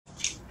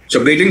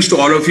So greetings to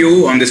all of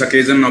you on this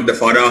occasion of the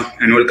FADA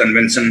Annual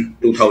Convention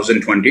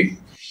 2020.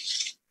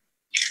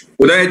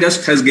 Uday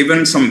just has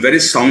given some very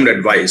sound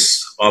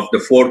advice of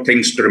the 4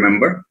 things to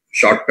remember: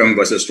 short-term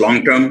versus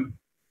long-term,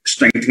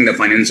 strengthening the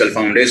financial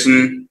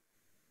foundation,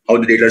 how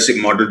the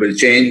dealership model will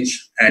change,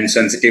 and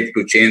sensitive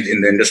to change in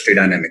the industry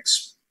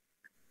dynamics.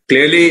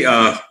 Clearly,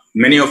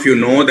 many of you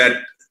know that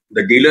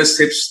the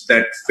dealerships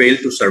that fail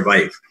to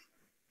survive,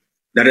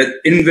 that has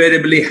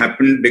invariably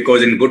happened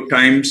because in good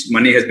times,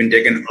 money has been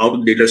taken out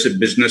of the dealership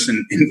business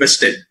and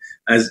invested,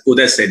 as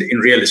Uday said, in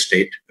real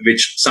estate,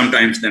 which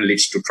sometimes then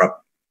leads to trouble.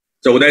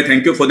 So Uday,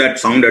 thank you for that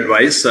sound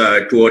advice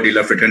to our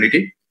dealer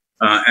fraternity.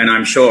 And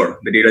I'm sure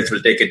the dealers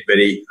will take it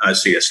very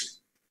seriously.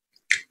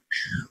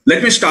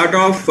 Let me start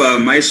off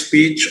my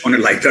speech on a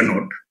lighter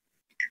note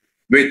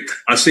with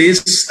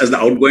Ashish as the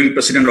outgoing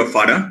president of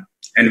FADA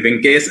and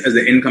Venkesh as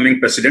the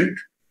incoming president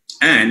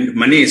and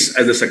Manish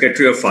as the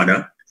secretary of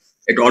FADA.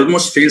 It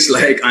almost feels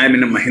like I am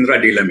in a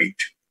Mahindra dealer meet.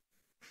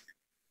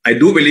 I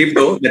do believe,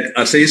 though, that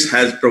Ashish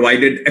has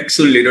provided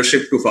excellent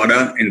leadership to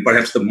FADA in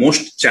perhaps the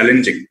most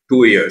challenging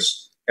 2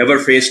 years ever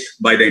faced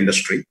by the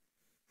industry.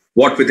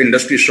 What with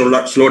industry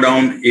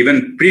slowdown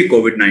even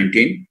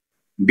pre-COVID-19,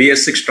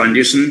 BS6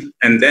 transition,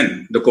 and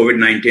then the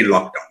COVID-19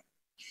 lockdown.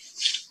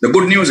 The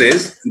good news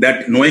is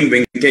that knowing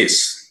Venkesh,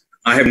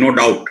 I have no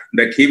doubt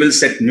that he will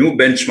set new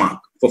benchmark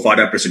for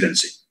FADA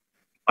presidency.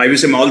 I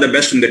wish him all the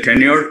best in the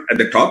tenure at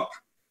the top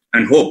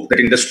and hope that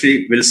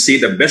industry will see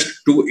the best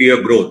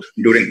 2-year growth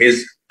during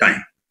his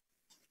time.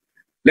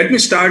 Let me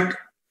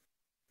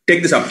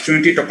take this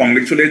opportunity to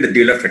congratulate the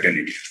dealer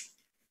fraternity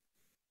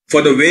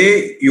for the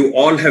way you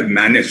all have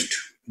managed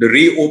the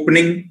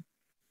reopening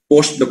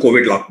post the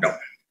COVID lockdown.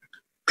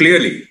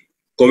 Clearly,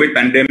 COVID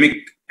pandemic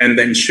and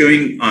the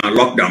ensuing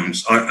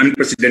lockdowns are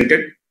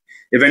unprecedented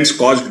events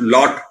causing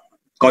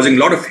a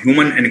lot of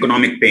human and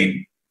economic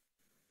pain.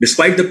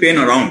 Despite the pain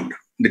around,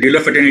 the dealer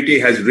fraternity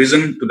has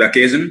risen to the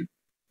occasion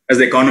as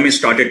the economy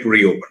started to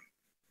reopen.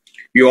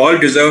 You all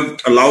deserve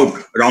a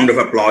loud round of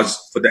applause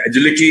for the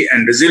agility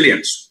and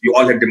resilience you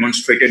all have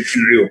demonstrated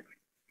in reopening,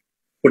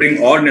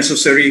 putting all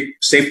necessary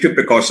safety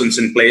precautions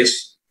in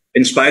place,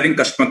 inspiring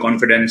customer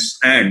confidence,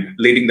 and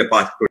leading the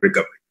path to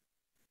recovery.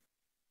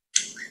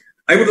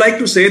 I would like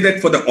to say that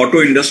for the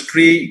auto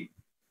industry,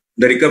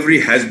 the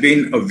recovery has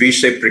been a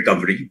V-shaped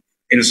recovery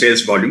in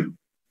sales volume,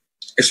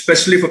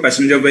 especially for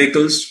passenger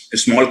vehicles,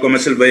 small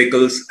commercial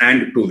vehicles,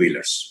 and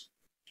two-wheelers.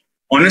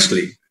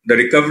 Honestly, the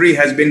recovery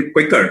has been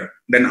quicker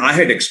than I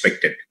had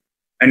expected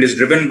and is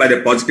driven by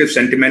the positive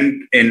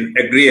sentiment in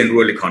agri and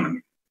rural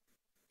economy.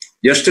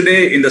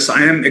 Yesterday, in the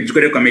SIAM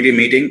Executive Committee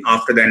meeting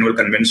after the annual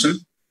convention,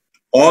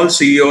 all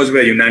CEOs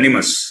were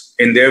unanimous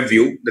in their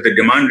view that the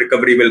demand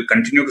recovery will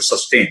continue to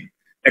sustain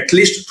at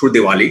least through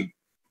Diwali.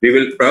 We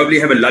will probably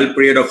have a lull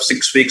period of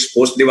 6 weeks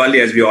post-Diwali,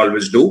 as we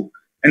always do,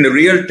 and the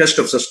real test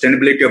of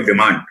sustainability of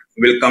demand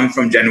will come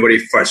from January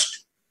 1st,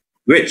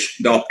 which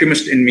the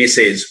optimist in me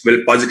says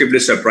will positively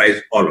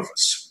surprise all of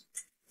us.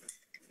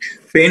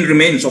 Pain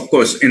remains, of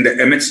course, in the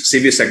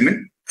MHCV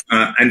segment,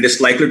 and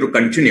this likely to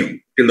continue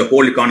till the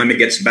whole economy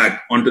gets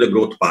back onto the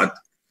growth path.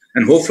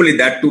 And hopefully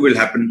that too will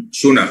happen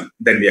sooner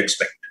than we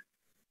expect.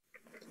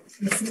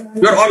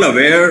 You are all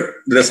aware of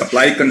the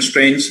supply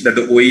constraints that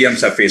the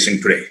OEMs are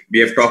facing today. We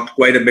have talked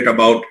quite a bit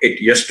about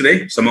it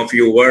yesterday. Some of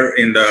you were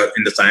in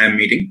the SIAM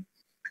meeting.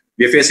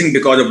 We are facing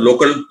because of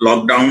local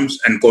lockdowns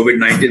and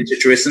COVID-19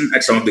 situation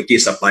at some of the key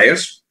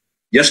suppliers.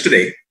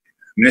 Yesterday,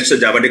 Minister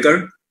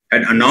Javadekar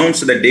had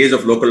announced that days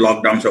of local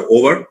lockdowns are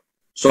over.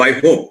 So I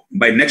hope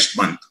by next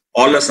month,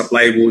 all the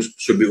supply woes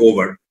should be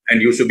over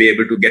and you should be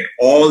able to get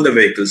all the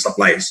vehicle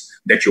supplies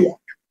that you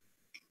want.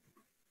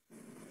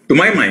 To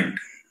my mind,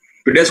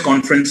 today's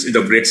conference is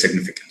of great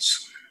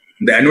significance.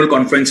 The annual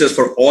conferences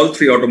for all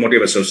 3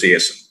 automotive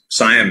associations,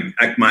 SIAM,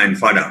 ACMA, and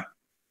FADA,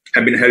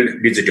 have been held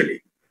digitally.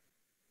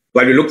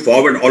 While we look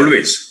forward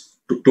always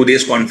to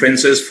these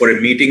conferences for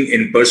a meeting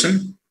in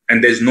person,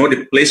 and there's no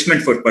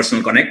replacement for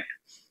personal connect,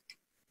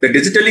 the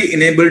digitally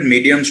enabled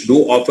mediums do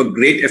offer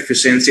great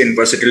efficiency and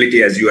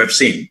versatility, as you have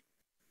seen.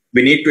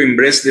 We need to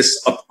embrace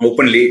this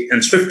openly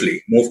and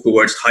swiftly move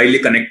towards highly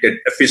connected,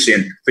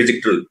 efficient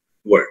physical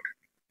world.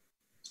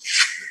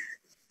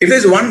 If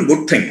there's one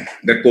good thing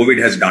that COVID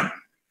has done,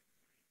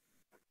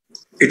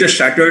 it has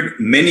shattered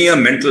many a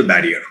mental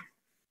barrier.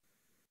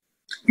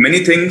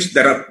 Many things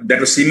that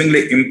were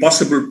seemingly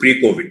impossible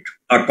pre-COVID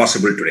are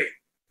possible today.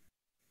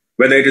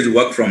 Whether it is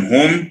work from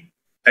home,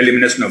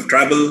 elimination of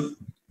travel,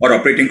 or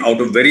operating out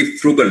of very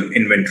frugal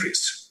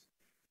inventories.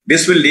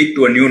 This will lead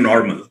to a new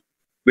normal,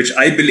 which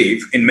I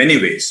believe in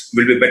many ways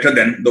will be better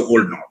than the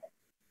old normal.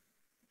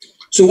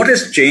 So what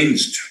has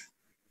changed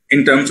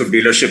in terms of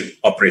dealership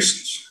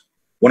operations?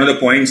 One of the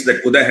points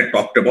that Uday had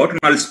talked about, and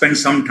I'll spend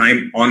some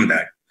time on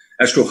that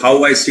as to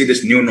how I see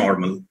this new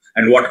normal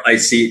and what I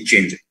see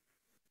changing.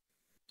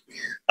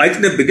 I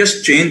think the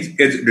biggest change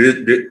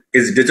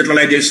is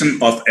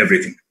digitalization of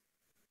everything.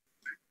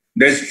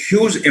 There's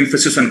huge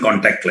emphasis on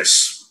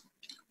contactless.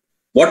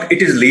 What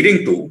it is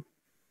leading to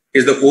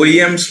is the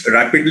OEMs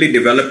rapidly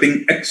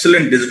developing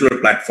excellent digital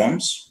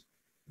platforms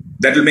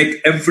that will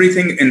make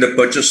everything in the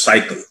purchase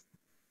cycle,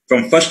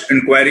 from first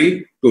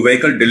inquiry to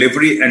vehicle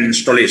delivery and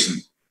installation,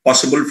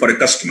 possible for a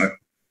customer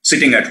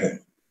sitting at home.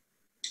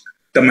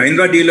 The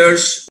Mahindra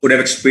dealers would have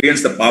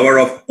experienced the power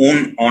of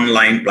own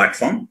online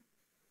platform.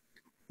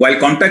 While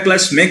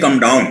contactless may come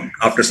down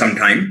after some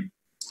time,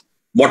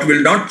 what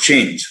will not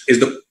change is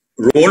the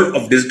role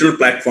of digital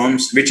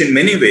platforms, which in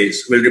many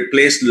ways will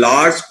replace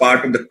large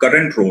part of the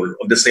current role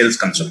of the sales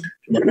consultant.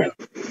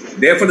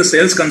 Therefore, the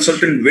sales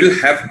consultant will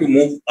have to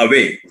move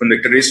away from the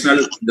traditional,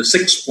 the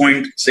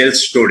 6-point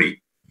sales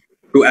story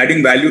to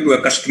adding value to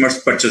a customer's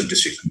purchase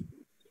decision.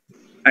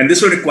 And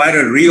this will require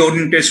a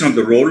reorientation of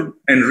the role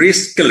and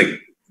reskilling,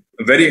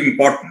 very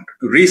important,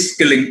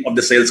 reskilling of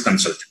the sales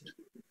consultant.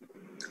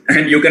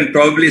 And you can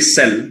probably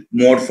sell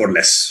more for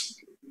less.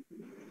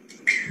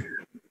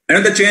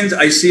 Another change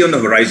I see on the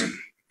horizon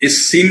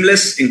is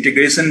seamless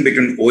integration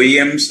between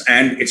OEMs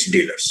and its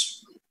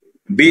dealers.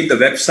 Be it the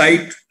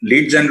website,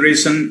 lead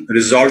generation,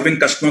 resolving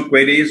customer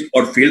queries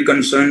or field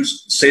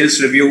concerns,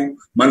 sales review,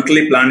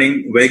 monthly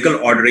planning, vehicle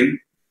ordering,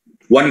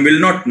 one will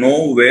not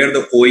know where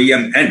the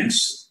OEM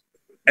ends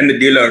and the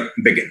dealer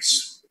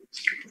begins.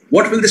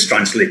 What will this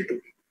translate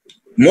to?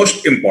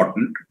 Most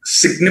important,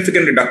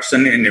 significant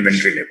reduction in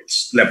inventory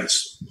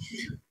levels.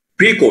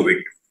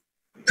 Pre-COVID,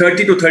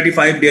 30 to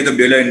 35 days of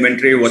dealer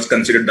inventory was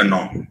considered the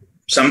norm.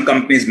 Some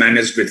companies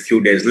managed with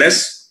few days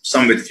less,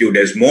 some with few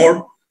days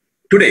more.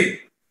 Today,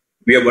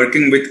 we are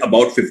working with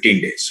about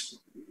 15 days.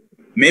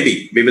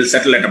 Maybe we will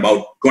settle at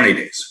about 20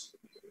 days.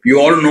 You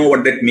all know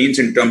what that means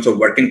in terms of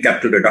working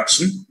capital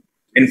reduction.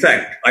 In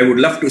fact, I would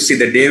love to see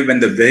the day when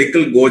the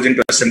vehicle goes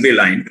into assembly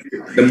line,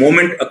 the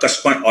moment a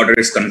customer order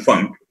is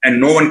confirmed and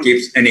no one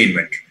keeps any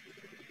inventory.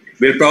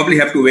 We'll probably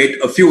have to wait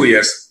a few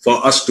years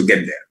for us to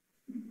get there.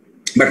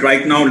 But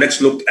right now, let's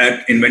look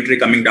at inventory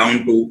coming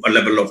down to a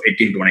level of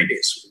 18-20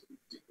 days.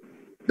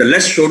 The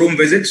less showroom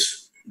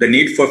visits, the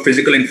need for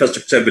physical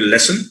infrastructure will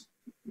lessen.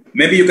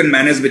 Maybe you can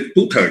manage with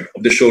 2/3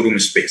 of the showroom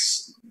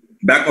space.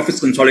 Back office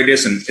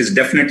consolidation is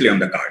definitely on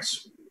the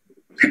cards.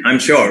 I'm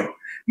sure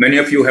many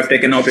of you have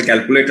taken out your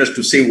calculators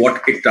to see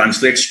what it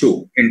translates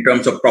to in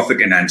terms of profit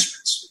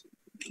enhancements.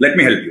 Let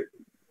me help you.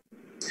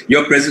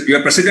 Your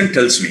president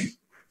tells me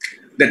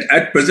that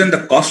at present,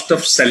 the cost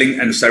of selling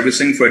and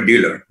servicing for a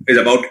dealer is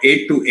about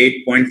 8 to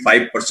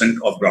 8.5%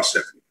 of gross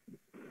revenue.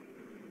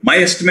 My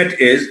estimate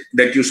is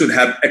that you should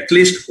have at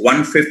least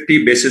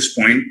 150 basis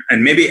point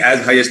and maybe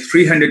as high as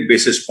 300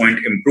 basis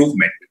point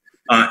improvement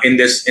in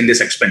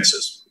this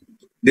expenses.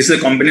 This is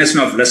a combination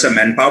of lesser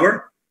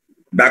manpower,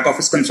 back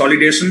office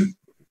consolidation,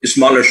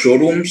 smaller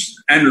showrooms,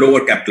 and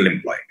lower capital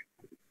employed.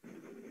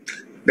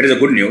 There is a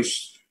good news.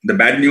 The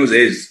bad news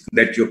is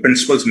that your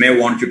principals may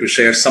want you to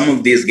share some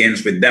of these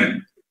gains with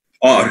them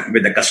or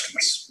with the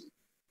customers.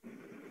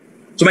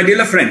 So my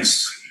dealer friends,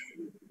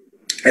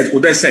 as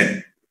Uday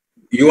said,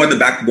 you are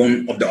the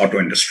backbone of the auto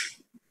industry.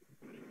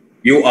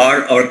 You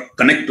are our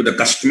connect to the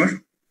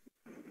customer.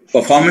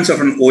 Performance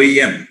of an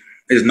OEM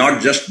is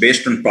not just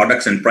based on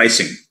products and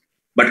pricing,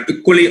 but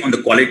equally on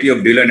the quality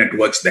of dealer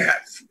networks they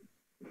have.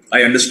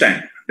 I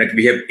understand that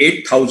we have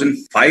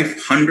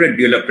 8,500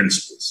 dealer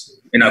principals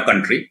in our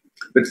country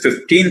with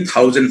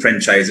 15,000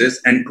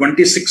 franchises and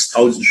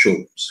 26,000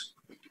 showrooms.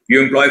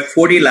 You employ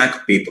 40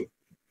 lakh people,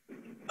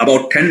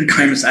 about 10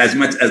 times as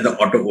much as the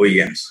auto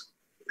OEMs.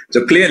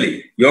 So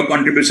clearly, your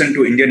contribution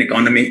to Indian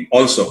economy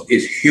also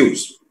is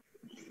huge.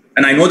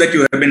 And I know that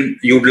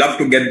you'd love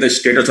to get the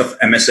status of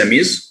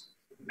MSMEs,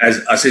 as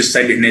Ashish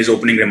said in his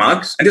opening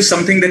remarks. And it's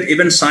something that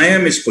even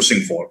SIAM is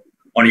pushing for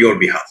on your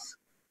behalf.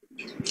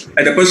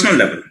 At a personal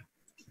level,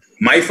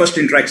 my first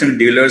interaction with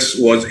dealers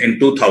was in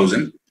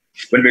 2000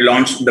 when we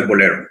launched the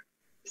Bolero.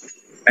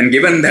 And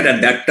given that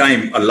at that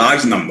time, a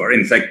large number,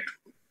 in fact,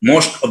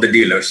 most of the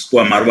dealers who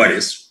are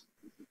Marwaris,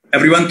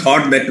 everyone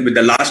thought that with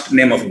the last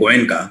name of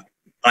Goenka,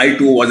 I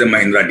too was a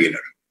Mahindra dealer.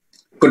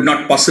 Could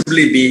not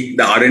possibly be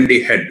the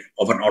R&D head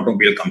of an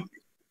automobile company.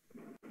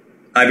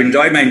 I've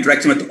enjoyed my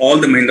interaction with all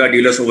the Mahindra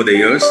dealers over the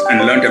years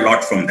and learned a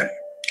lot from them.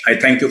 I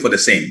thank you for the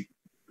same.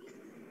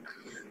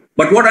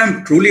 But what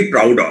I'm truly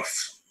proud of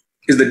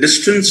is the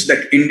distance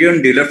that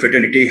Indian dealer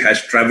fraternity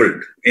has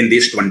traveled in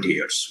these 20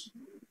 years.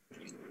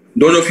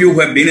 Those of you who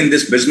have been in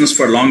this business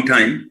for a long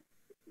time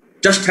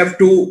just have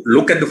to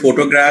look at the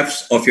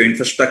photographs of your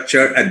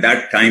infrastructure at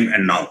that time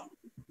and now.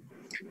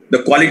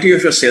 The quality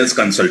of your sales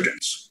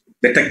consultants,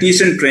 the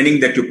technician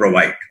training that you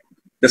provide,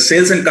 the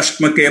sales and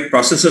customer care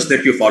processes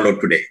that you follow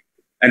today,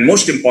 and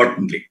most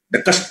importantly,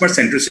 the customer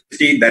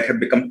centricity that have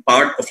become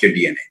part of your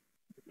DNA.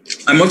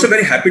 I'm also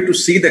very happy to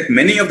see that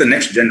many of the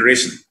next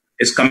generation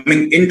is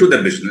coming into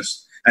the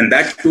business, and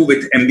that too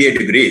with MBA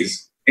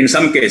degrees, in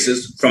some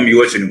cases from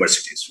US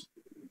universities.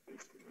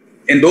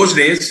 In those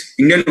days,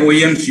 Indian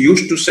OEMs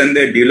used to send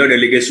their dealer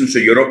delegations to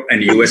Europe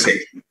and USA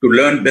to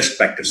learn best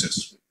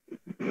practices.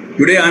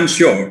 Today, I'm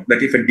sure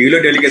that if a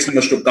dealer delegation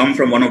was to come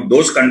from one of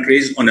those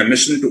countries on a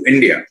mission to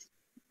India,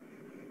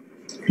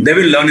 they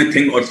will learn a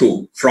thing or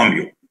two from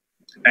you.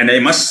 And I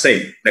must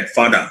say that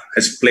FADA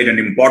has played an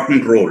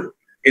important role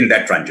in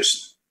that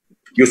transition.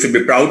 You should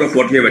be proud of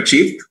what we have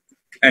achieved.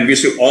 and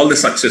wish you all the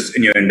success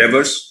in your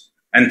endeavors.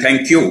 And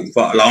thank you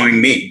for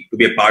allowing me to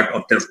be a part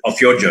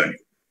of your journey.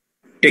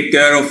 Take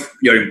care of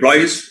your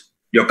employees,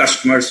 your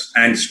customers,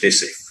 and stay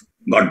safe.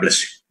 God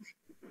bless you.